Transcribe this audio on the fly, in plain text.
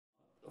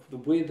the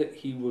way that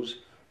he was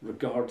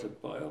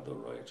regarded by other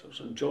writers,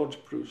 and George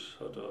Bruce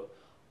had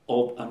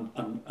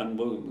and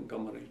William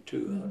Montgomery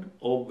too had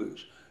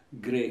obvious,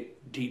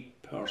 great,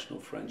 deep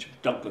personal friendship.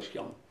 Douglas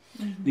Young,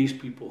 these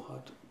people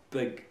had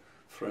big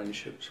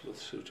friendships with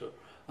Soutar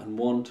and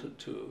wanted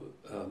to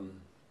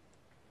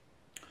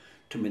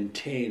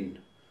maintain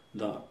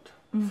that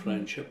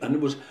friendship. And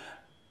it was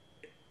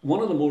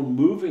one of the more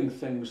moving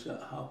things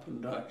that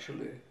happened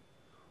actually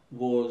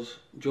was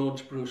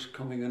George Bruce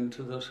coming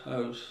into this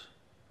house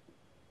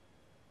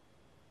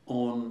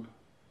on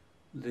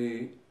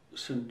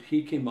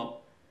he came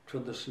up for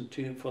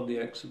the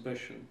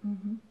exhibition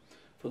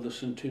for the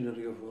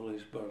centenary of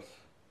Willie's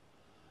birth,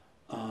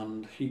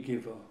 and he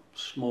gave a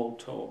small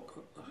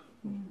talk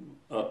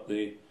at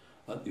the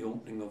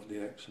opening of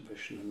the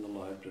exhibition in the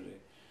library.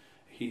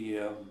 He,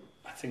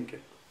 I think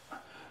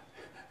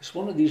it's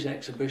one of these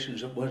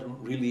exhibitions that wasn't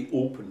really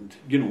opened,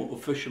 you know,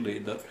 officially,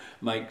 that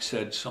Mike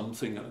said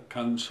something and a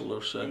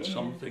councillor said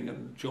something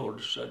and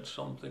George said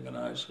something and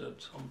I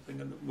said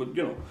something, and it would,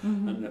 you know,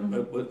 and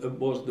there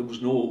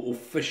was no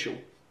official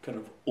kind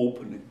of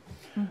opening.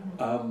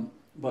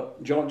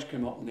 But George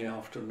came up in the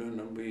afternoon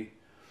and I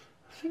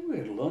think we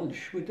had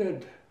lunch, we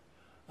did,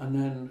 and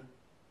then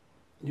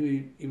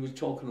he was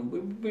talking,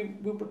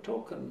 we were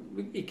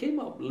talking, he came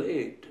up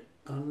late,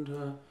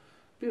 and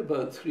be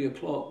about 3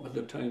 o'clock by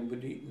the time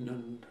we'd eaten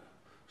and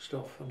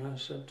stuff, and I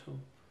said to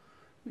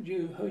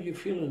him, how are you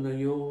feeling, are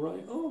you all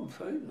right? Oh, I'm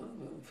fine,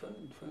 I'm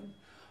fine.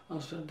 I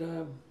said,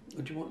 do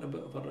you want a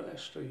bit of a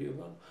rest, are you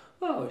well?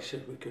 Oh, he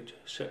said we could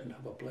sit and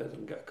have a blather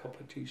and get a cup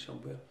of tea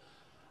somewhere.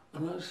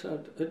 And I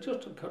said, it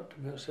just occurred to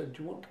me, I said,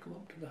 do you want to come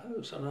up to the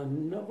house? And I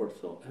never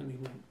thought, and he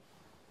went,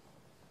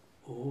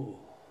 oh,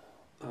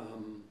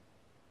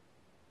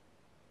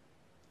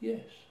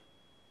 yes.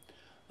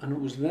 And it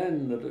was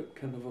then that it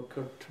kind of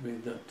occurred to me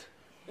that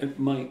it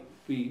might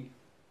be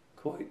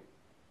quite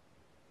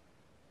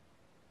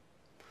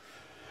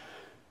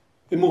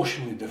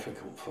emotionally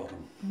difficult for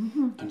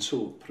him, and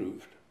so it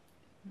proved.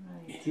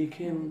 Right. He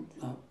came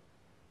up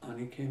and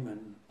he came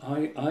in.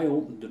 I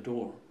opened the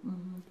door,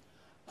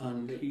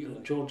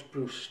 and George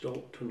Bruce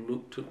stopped and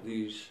looked at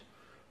these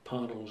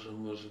panels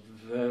and was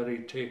very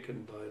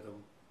taken by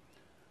them,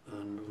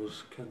 and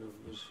was kind of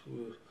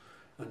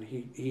and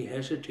he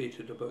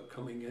hesitated about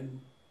coming in.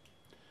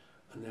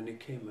 And then he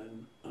came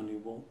in and he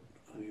walked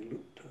and he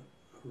looked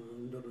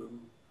around the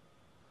room,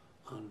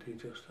 and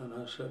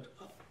I said,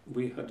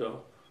 we had a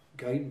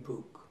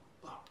guidebook,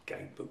 what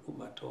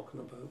am I talking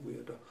about? We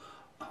had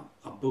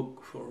a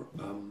book for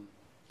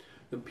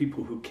the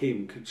people who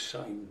came could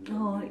sign.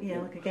 Oh, yeah,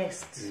 like a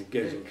guest.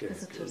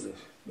 Visitors.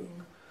 Yeah.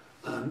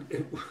 And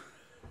it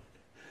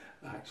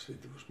actually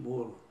there was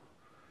more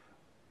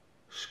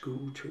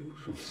school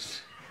children.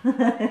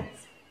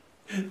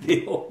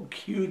 They all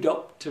queued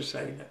up to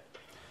sign it.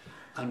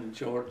 And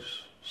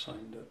George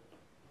signed it,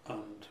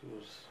 and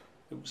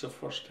it was the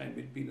first time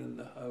he'd been in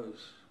the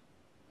house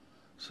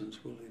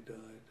since Willie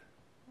died.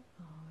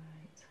 Oh,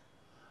 right.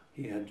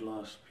 He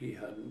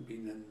hadn't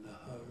been in the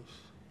house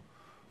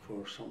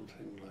for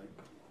something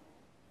like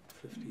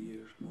 50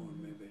 years more,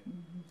 maybe.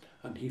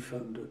 And he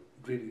found it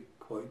really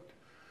quite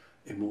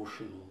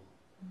emotional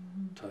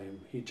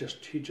time. He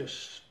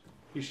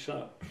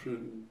sat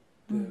through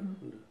there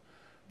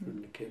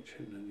in the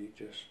kitchen, and he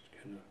just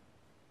kind of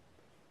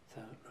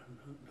that,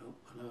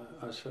 and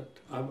I said,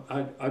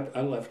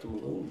 I left him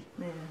alone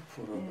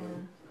for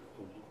about,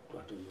 I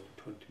don't know,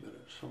 20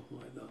 minutes, something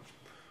like that.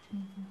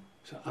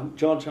 So,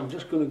 George, I'm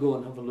just going to go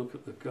and have a look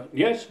at the garden.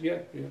 Yes,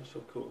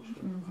 of course.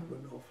 I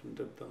went off and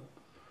did that,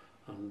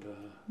 and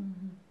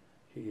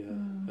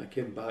I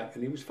came back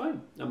and he was fine.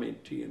 I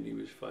made tea and he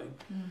was fine,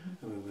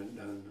 and we went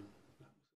down.